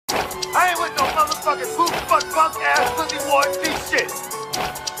I ain't with no motherfucking poop, fuck, punk ass, pussy, war, thief shit.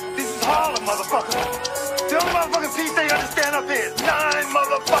 This is Harlem, motherfucker. The only motherfucking piece they understand up here is 9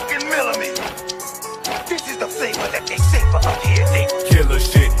 motherfucking millimeters. This is the flavor that they savor up here, nigga. Killer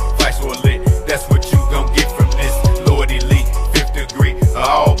shit, vice or lit. That's what you gon' get from this. Lord Elite, 5th degree,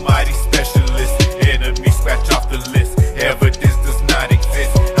 almighty specialist. Enemy scratch off the list. Evidence does not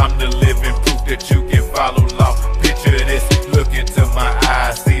exist. I'm the living proof that you can follow law. Picture this, look into my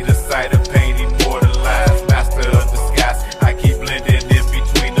eyes, see the sight of pain immortalized. Master of disguise, I keep blending in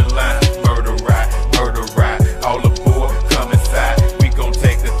between the lines. Murder ride, all aboard, come inside. We gon'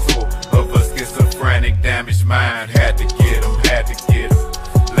 take a tour of a schizophrenic, damaged mind. Had to get him.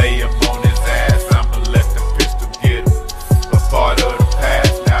 Lay him on his ass, I'ma let the pistol get him. A part of the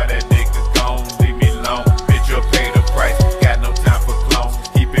past, now that nigga gone, leave me alone. Bitch, you'll pay the price, got no time for clones.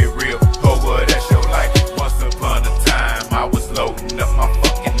 Keep it real, what that's your life. Once upon a time, I was loading up my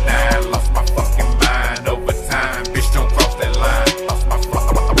fucking 9. Lost my fucking mind over time. Bitch, don't cross that line. Lost my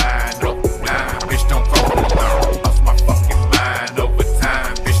fucking mind over time. Bitch, don't cross that line. Lost my fucking mind over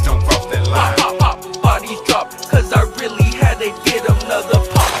time. Bitch, don't cross that line. Pop, bodies drop, cause I really had to get another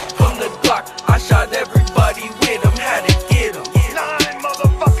pop from the Glock. I shot everybody with him, had to get him. 9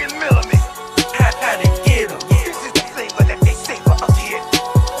 motherfucking millimeters. Had to get him. This is the flavor that they savor up here.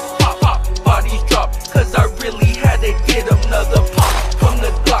 Pop, bodies drop, cause I really had to get another pop from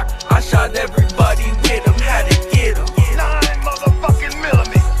the Glock. I shot everybody with him, had to get him. 9 motherfucking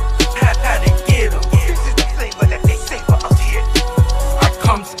millimeters. Had to get him. This is the flavor that they savor up here. I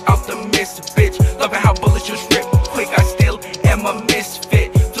comes out the mist, bitch. Loving how bullets just rip quick. I still am a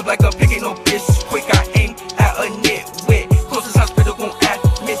misfit. Flip like a pig, ain't no piss quick. I aim at a nitwit. Closest hospital gon'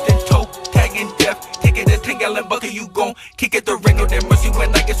 admit then toe tagging death. Take it a 10-gallon bucket, you gon' kick it the ring. No damn mercy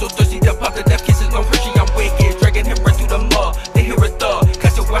when I get so thirsty. The pop the death kisses, no Hershey. I'm wicked, dragging him right through the mud. They hear a thug,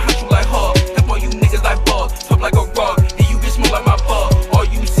 cast it with hush you like hug. Tap on you niggas like bugs, top like a rug. Then you get small like my bug. All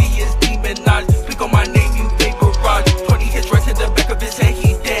you see is demonized. Click on my name, you vaporize. 20 hits right to the back of his head,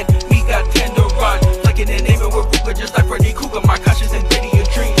 he dead. Me got tenderized, flicking and aiming with Ruger, just like Freddy Krueger. My conscience and dead in your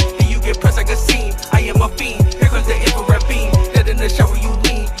dream. Then you get pressed like a scene. I am a fiend. Here comes the infrared beam. Dead in the shower, you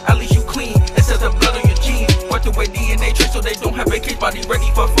lean. At least you clean. Instead of blood on your jeans. Wipe away DNA trace so they don't have a case. Body ready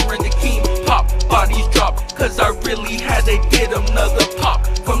for forensic team. Pop, bodies drop, cause I really had to get another pop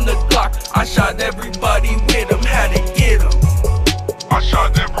from the Glock. I shot everybody with him, had to get him. I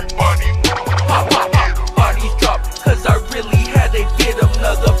shot everybody. Pop, bodies drop, cause I really had to get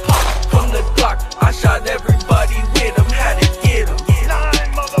another pop from the Glock. I shot everybody with him, had to get him.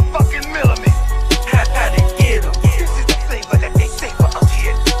 9 motherfucking millimeters. Had to get him. This is the flavor that they savor up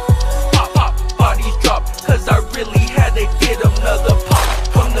here. Pop, bodies drop, cause I really had to get another pop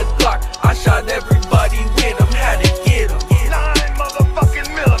from the Glock. I shot everybody with him, had to get him. 9 motherfucking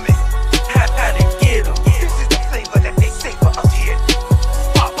millimeters. Had to get him. This is the flavor that they savor up here.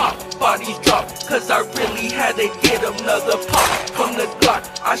 Pop, bodies drop, cause I really had to get another pop from the Glock.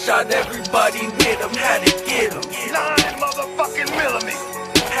 I shot everybody with him, had to get him. 9 motherfucking millimeters.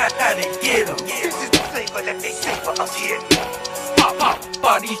 Had to get him. This is the flavor that they savor up here. Pop,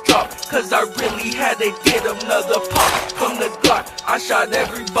 bodies drop, cause I really had to get another pop from the Glock. I shot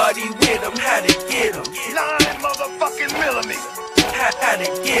everybody with him, had to get him. 9 motherfucking millimeters. Had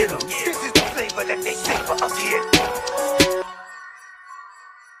to get him. This is the flavor that they savor up here.